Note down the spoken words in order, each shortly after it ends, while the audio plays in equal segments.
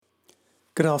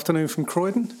Good afternoon from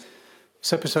Croydon.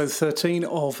 It's episode 13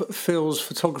 of Phil's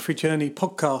Photography Journey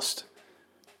podcast.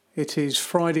 It is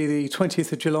Friday the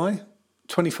 20th of July,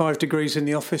 25 degrees in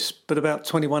the office, but about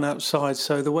 21 outside.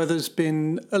 So the weather's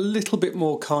been a little bit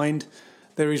more kind.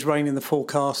 There is rain in the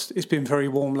forecast. It's been very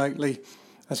warm lately,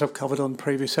 as I've covered on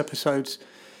previous episodes.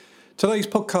 Today's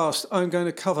podcast, I'm going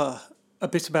to cover a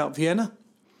bit about Vienna.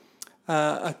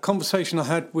 A conversation I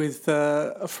had with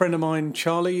a friend of mine,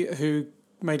 Charlie, who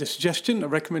made a suggestion, a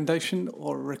recommendation,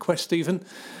 or a request even,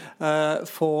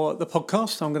 for the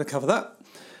podcast. I'm going to cover that.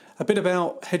 A bit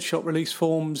about headshot release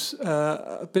forms,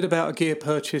 a bit about a gear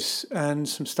purchase, and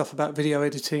some stuff about video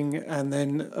editing, and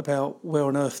then about where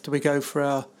on earth do we go for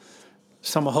our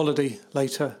summer holiday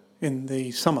later in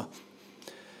the summer.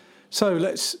 So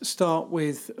let's start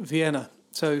with Vienna.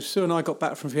 So Sue and I got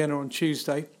back from Vienna on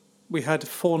Tuesday. We had a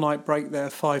 4-night break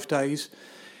there, 5 days.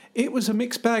 It was a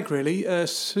mixed bag, really.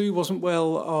 Sue wasn't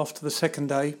well after the second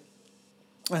day,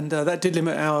 and that did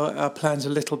limit our plans a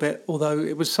little bit, although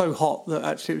it was so hot that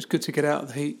actually it was good to get out of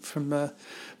the heat from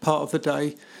part of the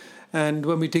day. And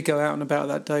when we did go out and about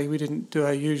that day, we didn't do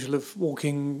our usual of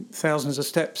walking thousands of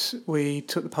steps. We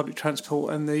took the public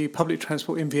transport, and the public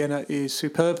transport in Vienna is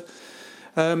superb.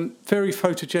 Very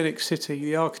photogenic city.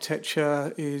 The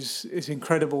architecture is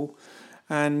incredible,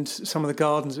 and some of the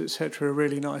gardens, etc., are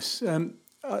really nice.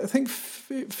 I think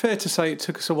fair to say it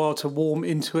took us a while to warm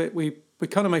into it. We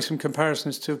kind of made some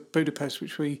comparisons to Budapest,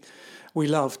 which we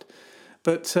loved.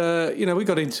 But, we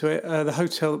got into it. The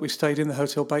hotel that we stayed in, the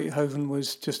Hotel Beethoven,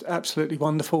 was just absolutely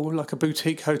wonderful, like a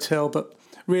boutique hotel, but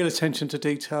real attention to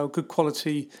detail, good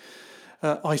quality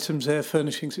items there,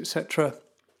 furnishings, etc.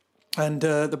 And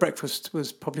the breakfast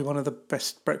was probably one of the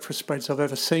best breakfast spreads I've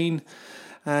ever seen.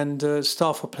 And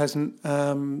staff were pleasant.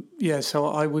 So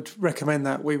I would recommend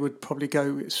that. We would probably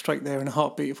go straight there in a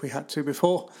heartbeat if we had to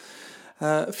before.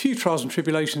 A few trials and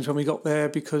tribulations when we got there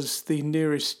because the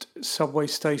nearest subway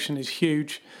station is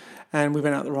huge and we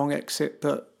went out the wrong exit,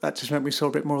 but that just meant we saw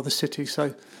a bit more of the city,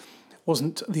 so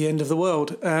wasn't the end of the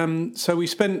world. So we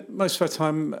spent most of our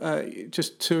time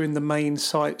just touring the main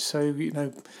sites. So,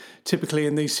 typically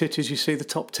in these cities you see the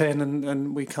top 10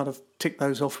 and we kind of tick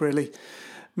those off really.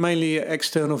 Mainly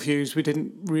external views. We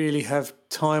didn't really have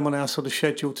time on our sort of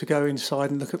schedule to go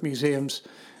inside and look at museums,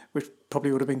 which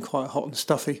probably would have been quite hot and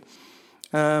stuffy.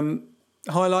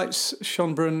 Highlights,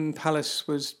 Schönbrunn Palace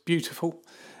was beautiful.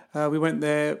 We went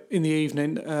there in the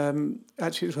evening.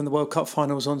 Actually, it was when the World Cup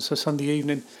final was on, so Sunday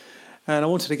evening. And I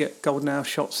wanted to get golden hour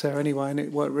shots there anyway, and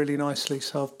it worked really nicely.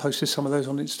 So I've posted some of those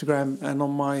on Instagram and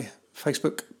on my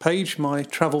Facebook page, my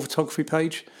travel photography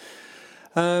page.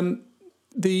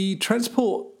 The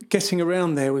transport getting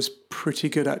around there was pretty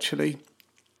good, actually.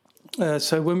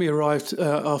 So when we arrived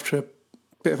after a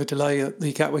bit of a delay at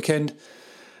the Gatwick end,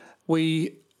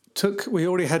 we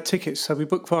already had tickets, so we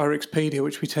booked via Expedia,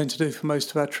 which we tend to do for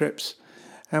most of our trips,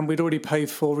 and we'd already paid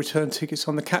for return tickets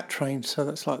on the CAT train, so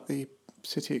that's like the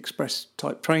City Express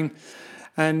type train,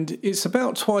 and it's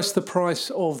about twice the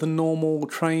price of the normal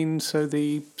train, so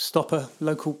the stopper,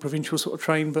 local provincial sort of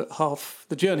train, but half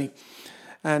the journey.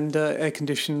 And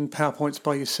air-conditioned, power points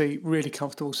by your seat, really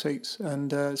comfortable seats.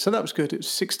 And so that was good. It was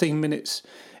 16 minutes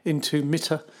into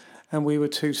Mitte, and we were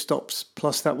 2 stops,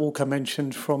 plus that walk I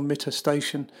mentioned from Mitte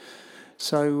station.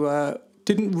 So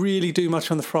didn't really do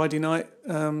much on the Friday night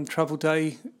travel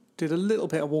day. Did a little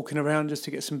bit of walking around just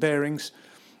to get some bearings.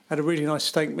 Had a really nice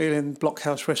steak meal in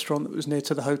Blockhouse restaurant that was near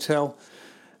to the hotel.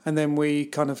 And then we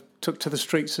kind of took to the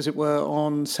streets, as it were,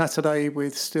 on Saturday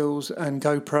with stills and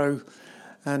GoPro.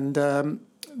 And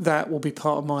that will be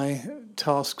part of my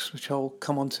tasks, which I'll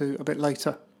come on to a bit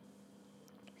later.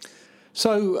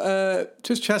 So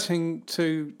just chatting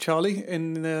to Charlie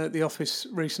in the office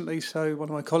recently, so one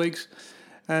of my colleagues,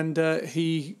 and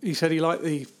he said he liked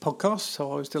the podcast,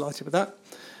 so I was delighted with that.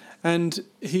 And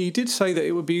he did say that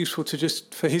it would be useful to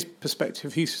just, for his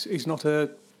perspective, he's not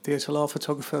a DSLR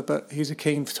photographer, but he's a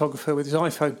keen photographer with his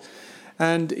iPhone.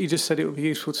 And he just said it would be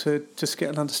useful to just get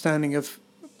an understanding of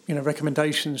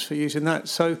recommendations for using that.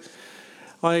 So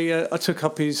I took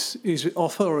up his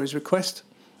offer or his request,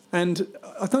 and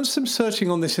I've done some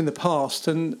searching on this in the past,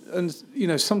 and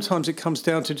sometimes it comes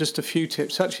down to just a few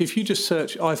tips. Actually, if you just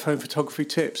search iPhone photography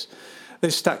tips,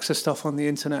 there's stacks of stuff on the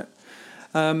internet.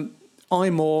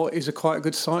 iMore is quite a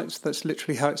good site. So that's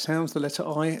literally how it sounds, the letter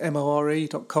I,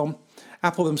 more.com.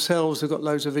 Apple themselves have got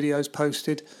loads of videos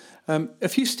posted.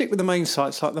 If you stick with the main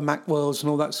sites like the Macworlds and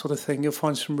all that sort of thing, you'll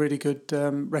find some really good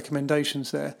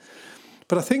recommendations there.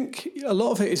 But I think a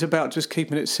lot of it is about just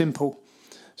keeping it simple.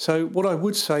 So what I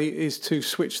would say is to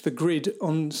switch the grid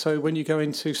on. So when you go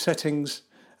into settings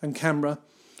and camera,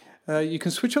 you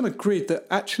can switch on a grid that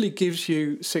actually gives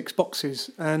you 6 boxes,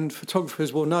 and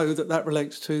photographers will know that that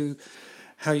relates to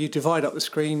how you divide up the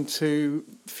screen to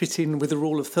fit in with the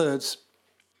rule of thirds.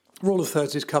 Rule of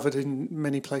thirds is covered in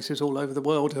many places all over the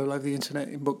world, all over the internet,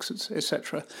 in books,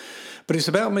 etc. But it's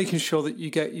about making sure that you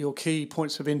get your key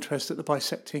points of interest at the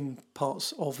bisecting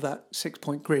parts of that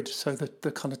 6-point grid. So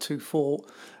the kind of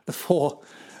the 4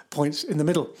 points in the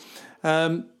middle.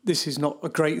 This is not a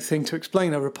great thing to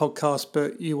explain over a podcast,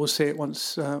 but you will see it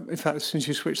once. In fact, as soon as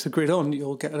you switch the grid on,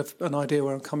 you'll get an idea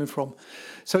where I'm coming from.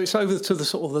 So it's over to the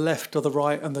sort of the left or the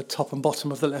right, and the top and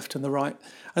bottom of the left and the right.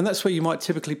 And that's where you might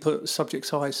typically put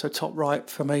subject's eyes. So top right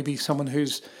for maybe someone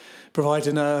who's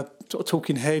providing a sort of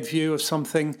talking head view of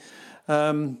something.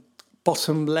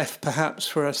 Bottom left perhaps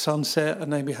for a sunset,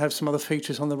 and maybe have some other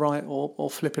features on the right, or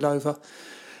flip it over.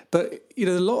 But, a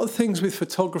lot of things with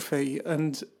photography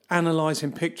and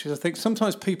analysing pictures, I think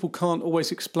sometimes people can't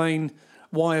always explain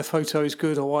why a photo is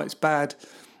good or why it's bad.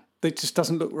 It just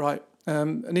doesn't look right.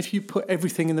 And if you put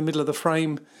everything in the middle of the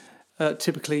frame,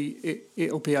 typically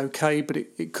it'll be okay, but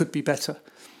it could be better.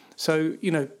 So,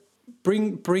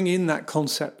 bring in that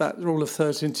concept, that rule of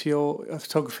thirds into your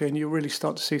photography, and you'll really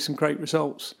start to see some great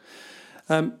results.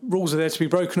 Rules are there to be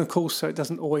broken, of course, so it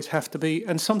doesn't always have to be.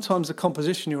 And sometimes the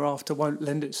composition you're after won't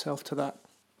lend itself to that.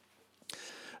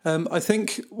 I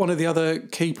think one of the other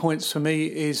key points for me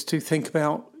is to think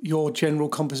about your general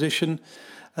composition.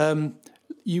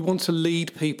 You want to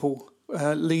lead people,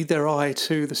 lead their eye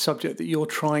to the subject that you're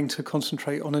trying to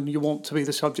concentrate on, and you want to be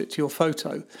the subject to your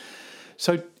photo.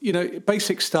 So,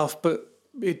 basic stuff, but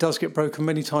it does get broken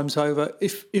many times over.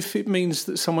 If it means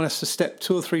that someone has to step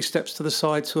 2 or 3 steps to the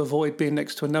side to avoid being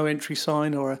next to a no entry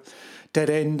sign or a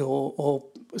dead end or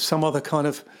some other kind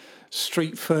of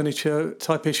street furniture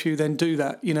type issue, then do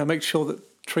that. Make sure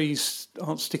that trees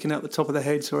aren't sticking out the top of their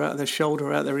heads or out of their shoulder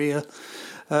or out their ear.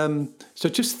 So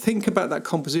just think about that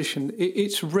composition.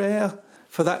 It's rare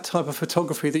for that type of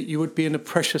photography that you would be in a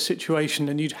pressure situation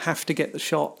and you'd have to get the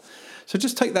shot. So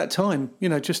just take that time,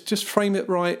 just frame it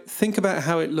right, think about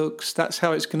how it looks. That's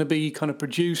how it's going to be kind of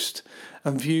produced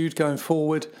and viewed going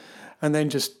forward, and then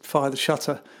just fire the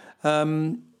shutter.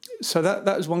 So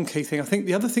that is one key thing. I think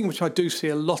the other thing which I do see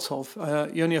a lot of,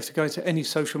 you only have to go into any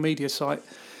social media site,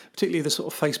 particularly the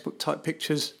sort of Facebook type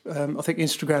pictures. I think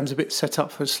Instagram's a bit set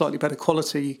up for slightly better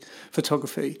quality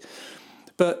photography.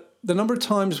 But the number of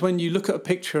times when you look at a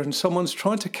picture and someone's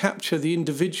trying to capture the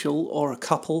individual or a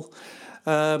couple,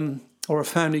 or a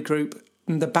family group,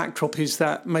 and the backdrop is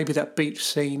that beach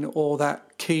scene or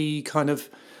that key kind of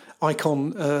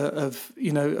icon of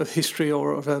history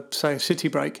or of a city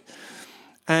break,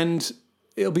 and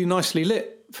it'll be nicely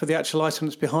lit for the actual item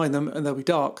that's behind them, and they'll be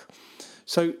dark.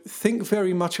 So think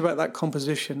very much about that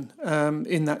composition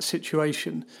in that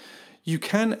situation. You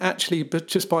can actually, but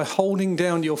just by holding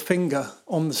down your finger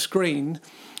on the screen,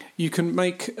 you can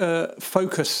make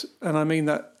focus, and I mean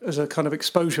that as a kind of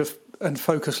exposure and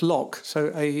focus lock, so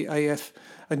AF,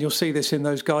 and you'll see this in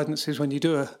those guidances when you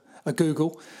do a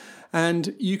Google,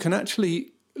 and you can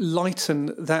actually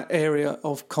lighten that area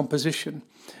of composition.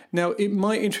 Now, it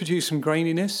might introduce some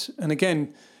graininess, and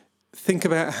again, think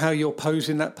about how you're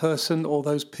posing that person or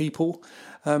those people.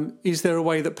 Is there a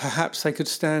way that perhaps they could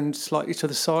stand slightly to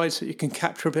the side so you can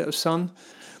capture a bit of sun?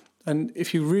 And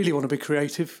if you really want to be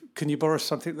creative, can you borrow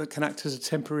something that can act as a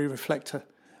temporary reflector?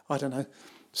 I don't know,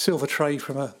 silver tray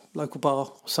from a local bar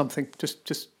or something.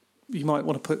 Just you might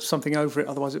want to put something over it,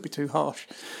 otherwise it'd be too harsh.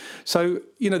 So,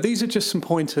 these are just some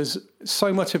pointers.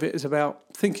 So much of it is about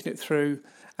thinking it through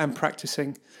and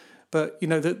practicing. But,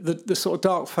 the sort of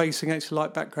dark face against a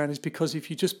light background is because if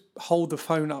you just hold the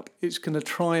phone up, it's going to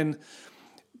try and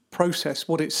process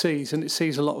what it sees, and it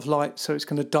sees a lot of light, so it's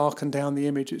going to darken down the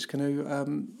image. It's going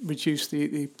to reduce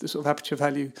the sort of aperture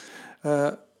value,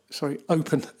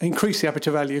 increase the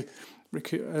aperture value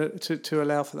to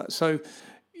allow for that. So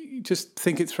just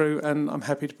think it through, and I'm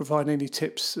happy to provide any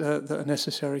tips that are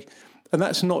necessary. And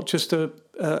that's not just a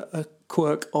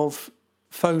quirk of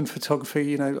phone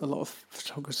photography. A lot of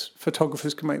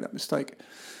photographers can make that mistake.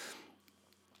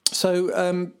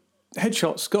 So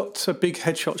headshots, got a big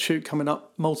headshot shoot coming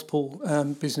up, multiple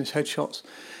business headshots,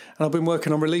 and I've been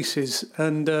working on releases,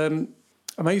 and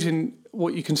amazing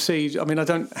what you can see. I mean, I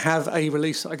don't have a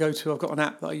release that I go to. I've got an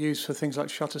app that I use for things like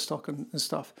Shutterstock and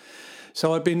stuff.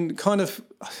 So I've been kind of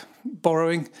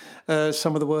borrowing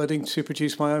some of the wording to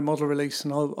produce my own model release,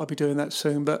 and I'll be doing that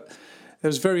soon. But there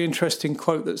was a very interesting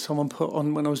quote that someone put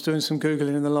on when I was doing some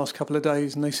Googling in the last couple of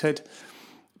days, and they said,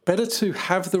 better to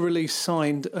have the release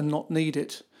signed and not need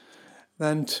it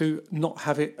than to not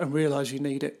have it and realise you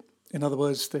need it. In other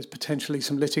words, there's potentially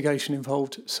some litigation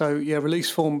involved. So yeah, release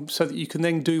form so that you can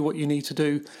then do what you need to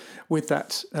do with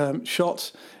that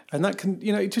shot. And that can,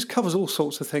 it just covers all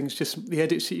sorts of things, just the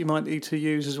edits that you might need to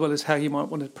use as well as how you might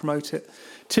want to promote it.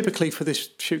 Typically for this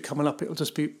shoot coming up, it'll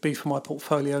just be for my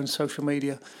portfolio and social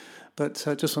media. But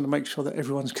just want to make sure that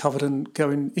everyone's covered and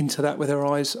going into that with their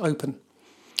eyes open.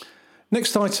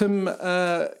 Next item,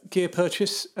 gear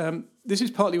purchase. This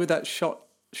is partly with that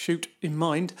shoot in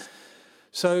mind.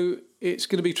 So it's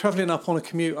going to be travelling up on a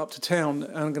commute up to town,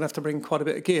 and I'm going to have to bring quite a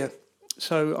bit of gear.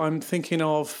 So I'm thinking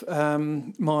of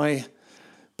my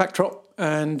backdrop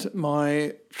and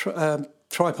my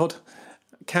tripod,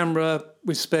 camera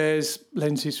with spares,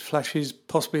 lenses, flashes,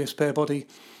 possibly a spare body.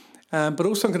 But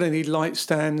also I'm going to need light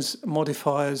stands,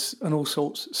 modifiers and all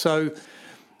sorts. So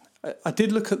I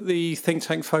did look at the Think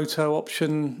Tank photo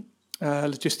option,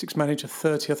 Logistics Manager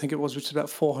 30, I think it was, which is about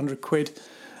 400 quid.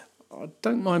 I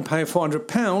don't mind paying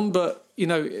 £400, but,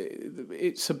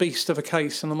 it's a beast of a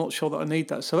case and I'm not sure that I need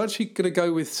that. So I'm actually going to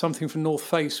go with something from North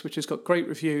Face, which has got great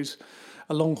reviews,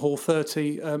 a long haul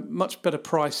 30, much better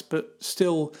price, but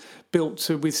still built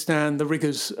to withstand the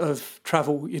rigours of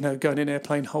travel, going in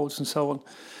airplane holds and so on.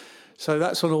 So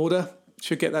that's on order.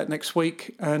 Should get that next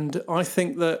week. And I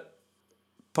think that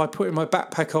by putting my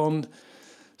backpack on,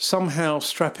 somehow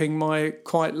strapping my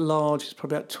quite large, it's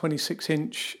probably about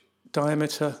 26-inch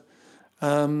diameter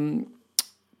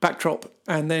backdrop,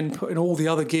 and then putting all the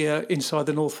other gear inside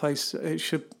the North Face, it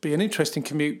should be an interesting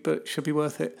commute, but should be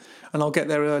worth it. And I'll get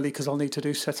there early because I'll need to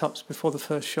do setups before the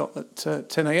first shot at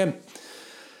 10 a.m.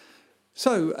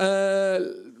 So,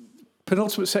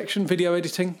 penultimate section, video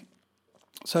editing.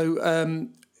 So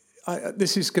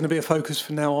this is going to be a focus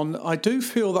from now on. I do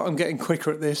feel that I'm getting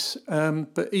quicker at this,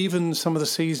 but even some of the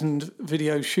seasoned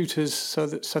video shooters,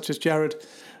 such as Jared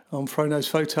on Frono's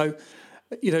Photo,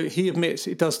 he admits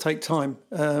it does take time,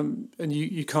 and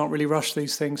you can't really rush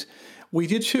these things. We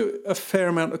did shoot a fair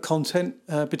amount of content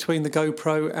between the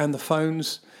GoPro and the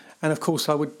phones, and of course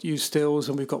I would use stills,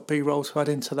 and we've got B-roll to add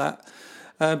into that.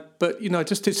 But I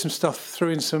just did some stuff,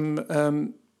 threw in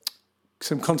some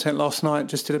content last night.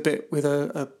 Just did a bit with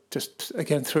just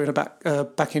again threw in a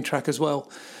backing track as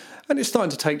well. And it's starting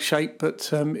to take shape,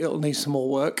 but it'll need some more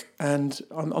work. And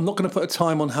I'm not going to put a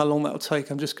time on how long that'll take.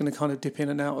 I'm just going to kind of dip in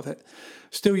and out of it.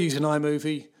 Still using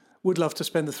iMovie. Would love to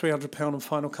spend the £300 on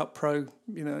Final Cut Pro.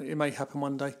 It may happen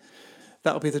one day.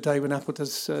 That'll be the day when Apple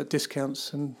does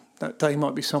discounts, and that day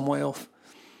might be some way off.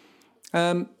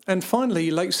 And finally,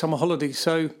 late summer holiday.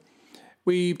 So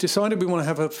we've decided we want to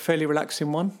have a fairly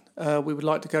relaxing one. We would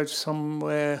like to go to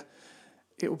somewhere.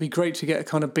 It would be great to get a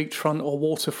kind of beachfront or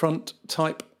waterfront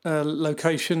type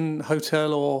location,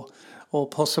 hotel, or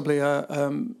possibly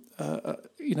a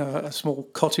small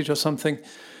cottage or something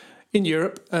in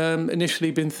Europe.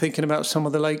 Initially been thinking about some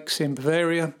of the lakes in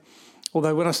Bavaria,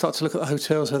 although when I start to look at the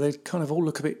hotels, they kind of all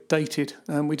look a bit dated.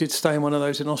 We did stay in one of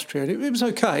those in Austria. It was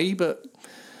okay, but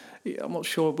I'm not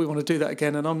sure we want to do that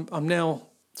again. And I'm now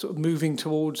sort of moving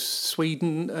towards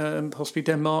Sweden and possibly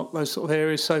Denmark, those sort of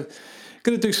areas. So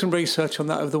going to do some research on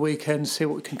that over the weekend, see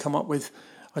what we can come up with.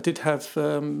 I did have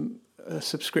a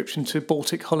subscription to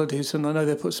Baltic Holidays, and I know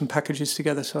they put some packages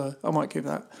together, so I might give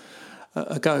that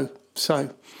a go.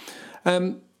 So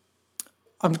I'm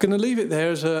going to leave it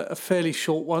there as a fairly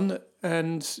short one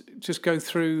and just go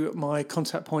through my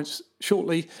contact points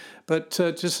shortly. But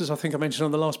just as I think I mentioned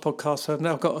on the last podcast, I've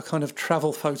now got a kind of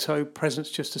travel photo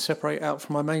presence just to separate out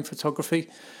from my main photography,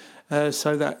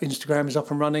 so that Instagram is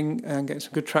up and running and getting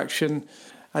some good traction,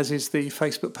 as is the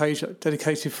Facebook page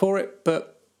dedicated for it.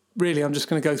 But really, I'm just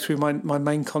going to go through my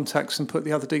main contacts and put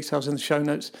the other details in the show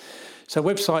notes. So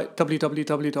website,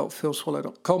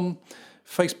 www.philswallow.com,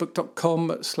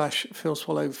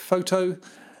 facebook.com/philswallowphoto,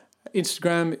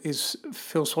 Instagram is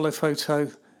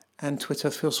philswallowphoto, and Twitter,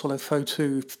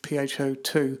 philswallowphoto,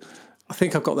 PHO2. I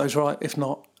think I've got those right. If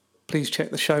not, please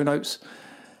check the show notes.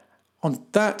 On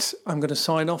that, I'm going to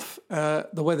sign off. The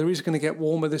weather is going to get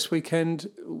warmer this weekend.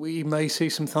 We may see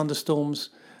some thunderstorms,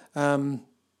 but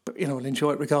we'll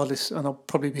enjoy it regardless, and I'll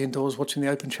probably be indoors watching the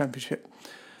Open Championship.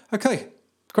 Okay,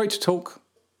 great to talk.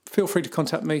 Feel free to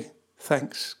contact me.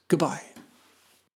 Thanks. Goodbye.